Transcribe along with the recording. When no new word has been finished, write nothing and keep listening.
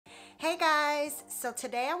Hey guys, so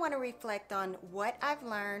today I want to reflect on what I've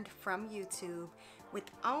learned from YouTube with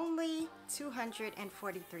only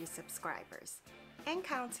 243 subscribers and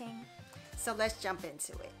counting. So let's jump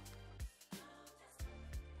into it.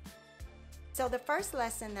 So the first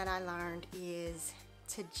lesson that I learned is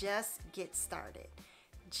to just get started.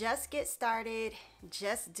 Just get started,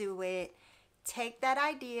 just do it. Take that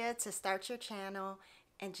idea to start your channel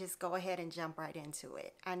and just go ahead and jump right into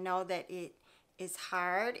it. I know that it is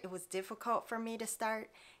hard. It was difficult for me to start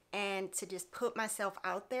and to just put myself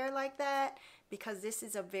out there like that because this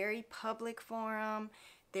is a very public forum.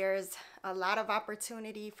 There's a lot of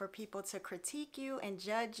opportunity for people to critique you and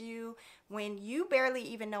judge you when you barely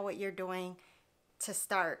even know what you're doing to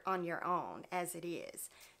start on your own as it is.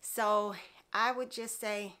 So I would just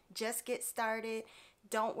say, just get started.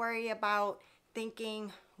 Don't worry about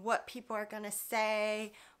thinking what people are gonna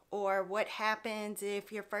say or what happens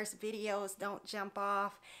if your first videos don't jump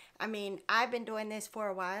off. I mean, I've been doing this for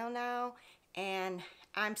a while now and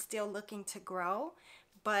I'm still looking to grow,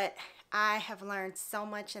 but I have learned so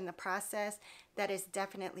much in the process that it's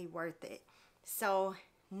definitely worth it. So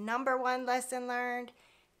number one lesson learned,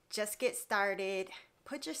 just get started,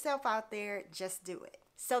 put yourself out there, just do it.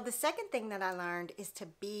 So the second thing that I learned is to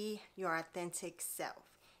be your authentic self.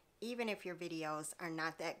 Even if your videos are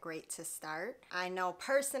not that great to start. I know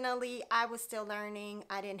personally I was still learning.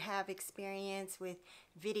 I didn't have experience with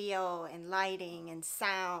video and lighting and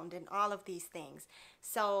sound and all of these things.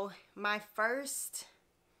 So my first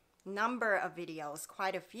number of videos,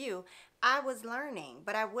 quite a few, I was learning,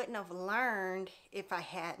 but I wouldn't have learned if I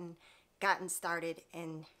hadn't gotten started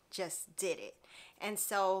and just did it. And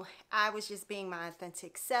so I was just being my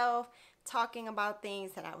authentic self, talking about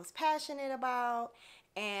things that I was passionate about,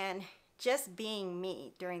 and just being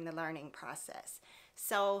me during the learning process.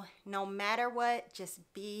 So no matter what, just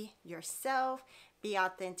be yourself, be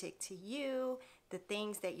authentic to you, the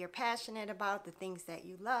things that you're passionate about, the things that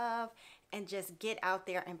you love, and just get out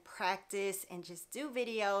there and practice and just do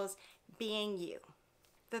videos being you.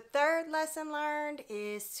 The third lesson learned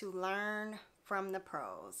is to learn from the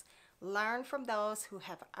pros. Learn from those who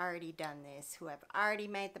have already done this, who have already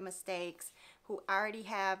made the mistakes, who already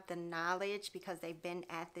have the knowledge because they've been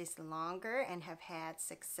at this longer and have had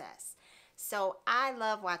success. So I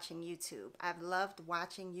love watching YouTube. I've loved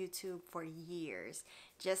watching YouTube for years,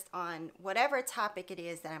 just on whatever topic it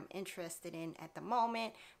is that I'm interested in at the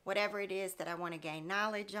moment, whatever it is that I want to gain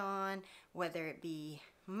knowledge on, whether it be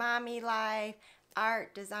mommy life,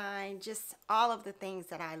 art, design, just all of the things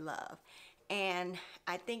that I love. And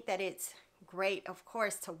I think that it's great, of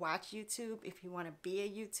course, to watch YouTube if you want to be a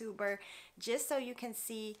YouTuber, just so you can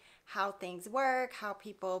see how things work, how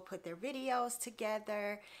people put their videos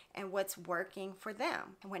together, and what's working for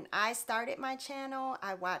them. When I started my channel,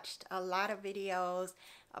 I watched a lot of videos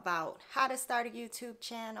about how to start a YouTube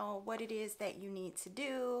channel, what it is that you need to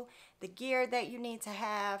do, the gear that you need to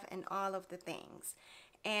have, and all of the things.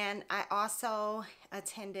 And I also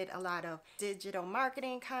attended a lot of digital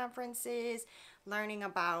marketing conferences, learning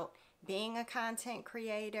about being a content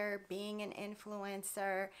creator, being an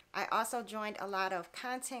influencer. I also joined a lot of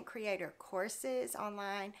content creator courses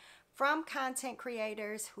online from content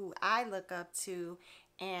creators who I look up to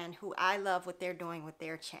and who I love what they're doing with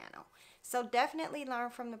their channel. So definitely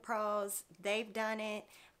learn from the pros. They've done it.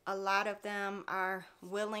 A lot of them are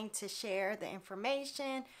willing to share the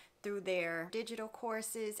information through their digital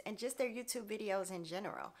courses and just their YouTube videos in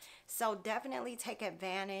general. So definitely take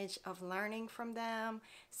advantage of learning from them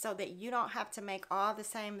so that you don't have to make all the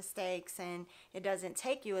same mistakes and it doesn't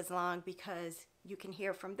take you as long because you can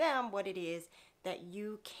hear from them what it is that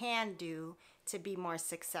you can do to be more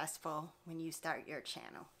successful when you start your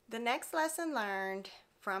channel. The next lesson learned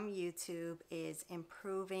from YouTube is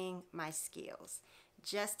improving my skills.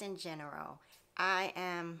 Just in general, I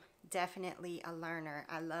am definitely a learner.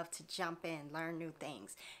 I love to jump in, learn new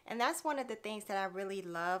things. And that's one of the things that I really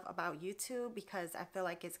love about YouTube because I feel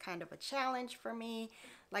like it's kind of a challenge for me.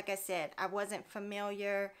 Like I said, I wasn't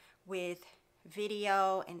familiar with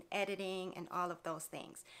video and editing and all of those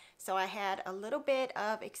things. So I had a little bit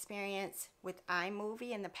of experience with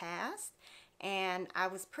iMovie in the past, and I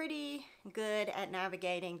was pretty good at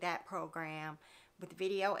navigating that program with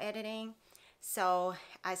video editing. So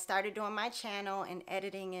I started doing my channel and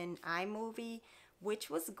editing in iMovie, which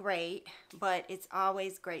was great, but it's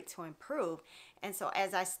always great to improve. And so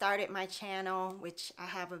as I started my channel, which I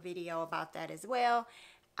have a video about that as well,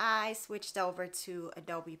 I switched over to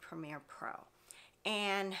Adobe Premiere Pro.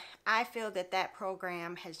 And I feel that that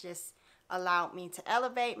program has just allowed me to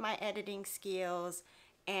elevate my editing skills,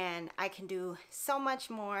 and I can do so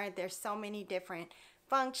much more. There's so many different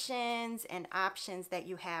functions and options that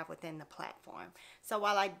you have within the platform. So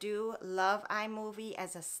while I do love iMovie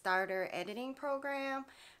as a starter editing program,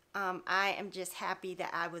 I am just happy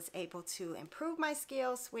that I was able to improve my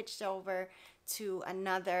skills, switched over to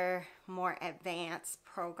another more advanced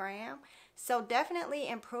program. So definitely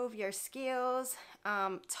improve your skills.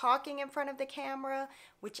 Talking in front of the camera,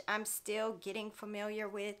 which I'm still getting familiar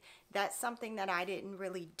with, that's something that I didn't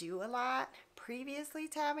really do a lot previously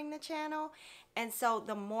to having the channel. And so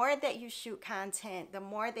the more that you shoot content, the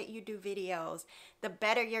more that you do videos, the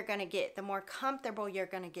better you're going to get, the more comfortable you're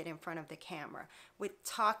going to get in front of the camera with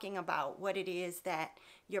talking about what it is that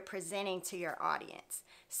you're presenting to your audience.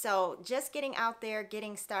 So just getting out there,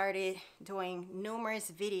 getting started, doing numerous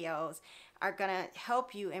videos are going to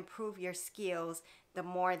help you improve your skills the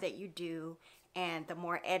more that you do and the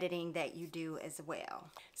more editing that you do as well.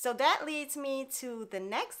 So that leads me to the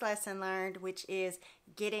next lesson learned, which is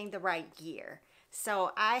getting the right gear.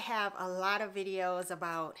 So I have a lot of videos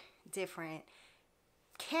about different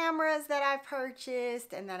cameras that I've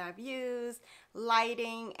purchased and that I've used,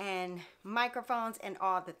 lighting and microphones and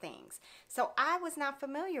all the things. So I was not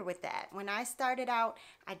familiar with that. When I started out,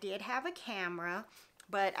 I did have a camera,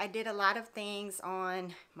 but I did a lot of things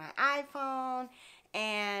on my iPhone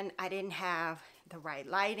and I didn't have the right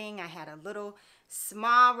lighting. I had a little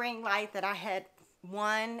small ring light that I had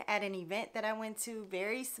won at an event that I went to,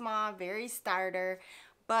 very small, very starter.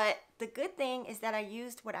 But the good thing is that I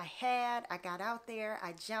used what I had. I got out there,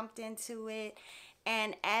 I jumped into it.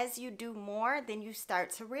 And as you do more, then you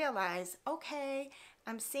start to realize, okay,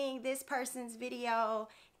 I'm seeing this person's video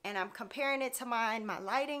and I'm comparing it to mine. My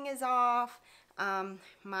lighting is off.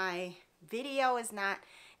 My video is not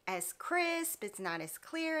as crisp. It's not as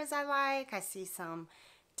clear as I like. I see some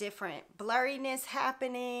different blurriness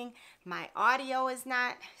happening. My audio is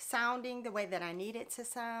not sounding the way that I need it to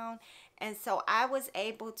sound. And so I was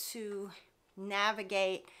able to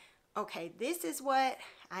navigate, okay, this is what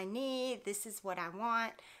I need. This is what I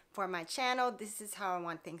want for my channel. This is how I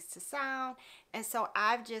want things to sound. And so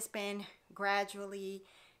I've just been gradually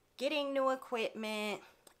getting new equipment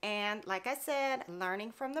and, like I said,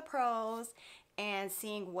 learning from the pros and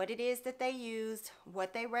seeing what it is that they used,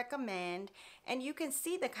 what they recommend. And you can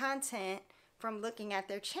see the content from looking at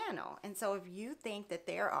their channel. And so if you think that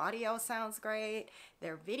their audio sounds great,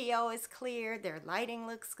 their video is clear, their lighting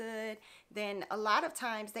looks good, then a lot of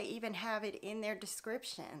times they even have it in their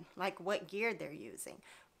description, like what gear they're using.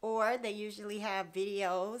 Or they usually have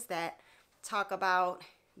videos that talk about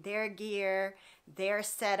their gear, their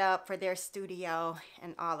setup for their studio,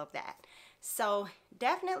 and all of that. So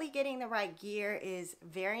definitely getting the right gear is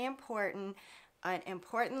very important, an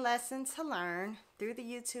important lesson to learn through the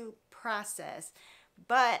YouTube process.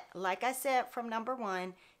 But like I said from number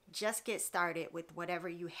one, just get started with whatever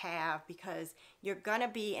you have because you're gonna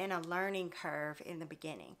be in a learning curve in the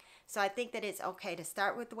beginning. So I think that it's okay to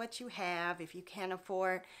start with what you have. If you can't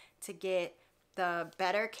afford to get the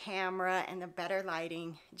better camera and the better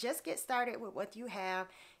lighting, just get started with what you have.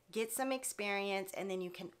 Get some experience and then you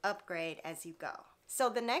can upgrade as you go. So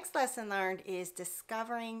the next lesson learned is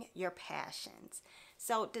discovering your passions.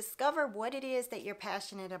 So discover what it is that you're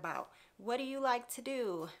passionate about. What do you like to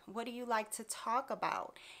do? What do you like to talk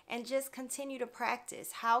about? And just continue to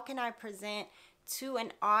practice. How can I present to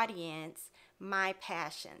an audience my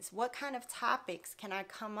passions? What kind of topics can I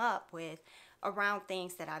come up with around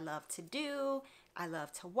things that I love to do, I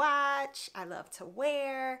love to watch, I love to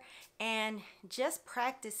wear, and just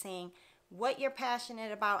practicing what you're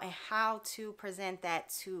passionate about and how to present that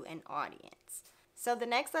to an audience. So the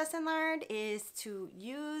next lesson learned is to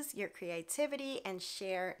use your creativity and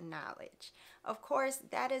share knowledge. Of course,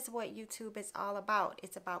 that is what YouTube is all about.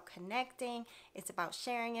 It's about connecting. It's about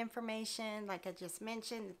sharing information, like I just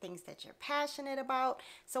mentioned, the things that you're passionate about.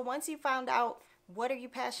 So once you found out what are you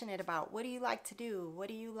passionate about, what do you like to do, what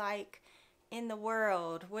do you like in the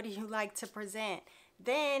world, what do you like to present,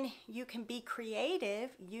 then you can be creative,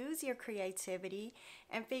 use your creativity,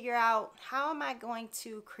 and figure out how am I going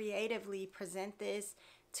to creatively present this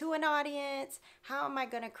to an audience? How am I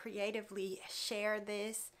going to creatively share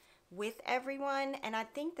this with everyone? And I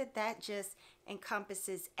think that that just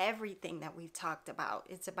encompasses everything that we've talked about.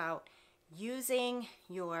 It's about using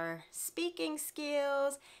your speaking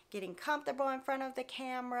skills, getting comfortable in front of the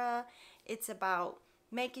camera. It's about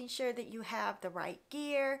making sure that you have the right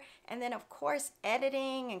gear, and then of course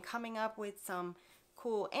editing and coming up with some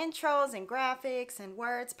cool intros and graphics and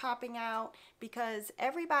words popping out, because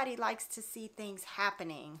everybody likes to see things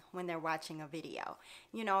happening when they're watching a video.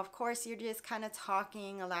 You know, of course you're just kind of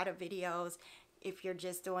talking. A lot of videos, if you're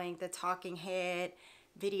just doing the talking head,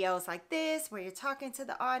 videos like this where you're talking to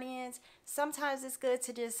the audience, sometimes it's good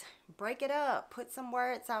to just break it up, put some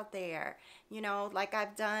words out there, you know, like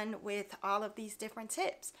I've done with all of these different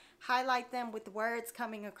tips. Highlight them with words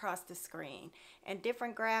coming across the screen and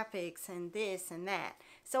different graphics and this and that.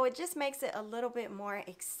 So it just makes it a little bit more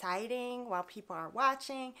exciting while people are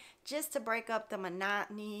watching, just to break up the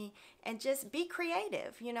monotony and just be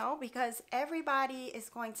creative, you know, because everybody is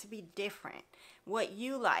going to be different. What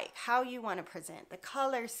you like, how you want to present, the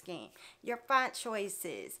color scheme, your font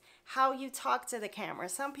choices, how you talk to the camera.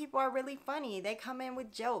 Some people are really funny. They come in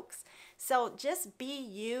with jokes. So just be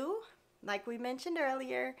you, like we mentioned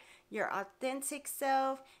earlier, your authentic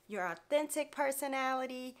self, your authentic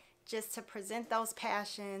personality, just to present those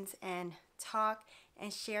passions and talk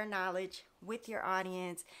and share knowledge with your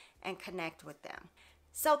audience and connect with them.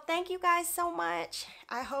 So thank you guys so much.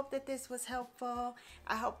 I hope that this was helpful.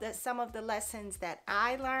 I hope that some of the lessons that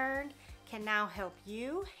I learned can now help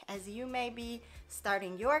you as you may be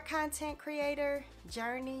starting your content creator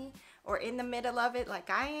journey or in the middle of it like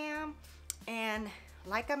I am. And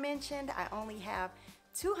like I mentioned, I only have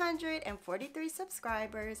 243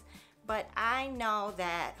 subscribers, but I know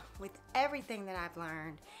that with everything that I've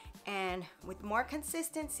learned and with more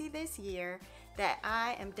consistency this year, that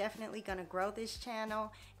I am definitely going to grow this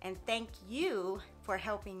channel, and thank you for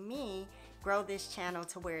helping me grow this channel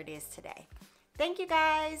to where it is today. Thank you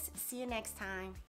guys. See you next time.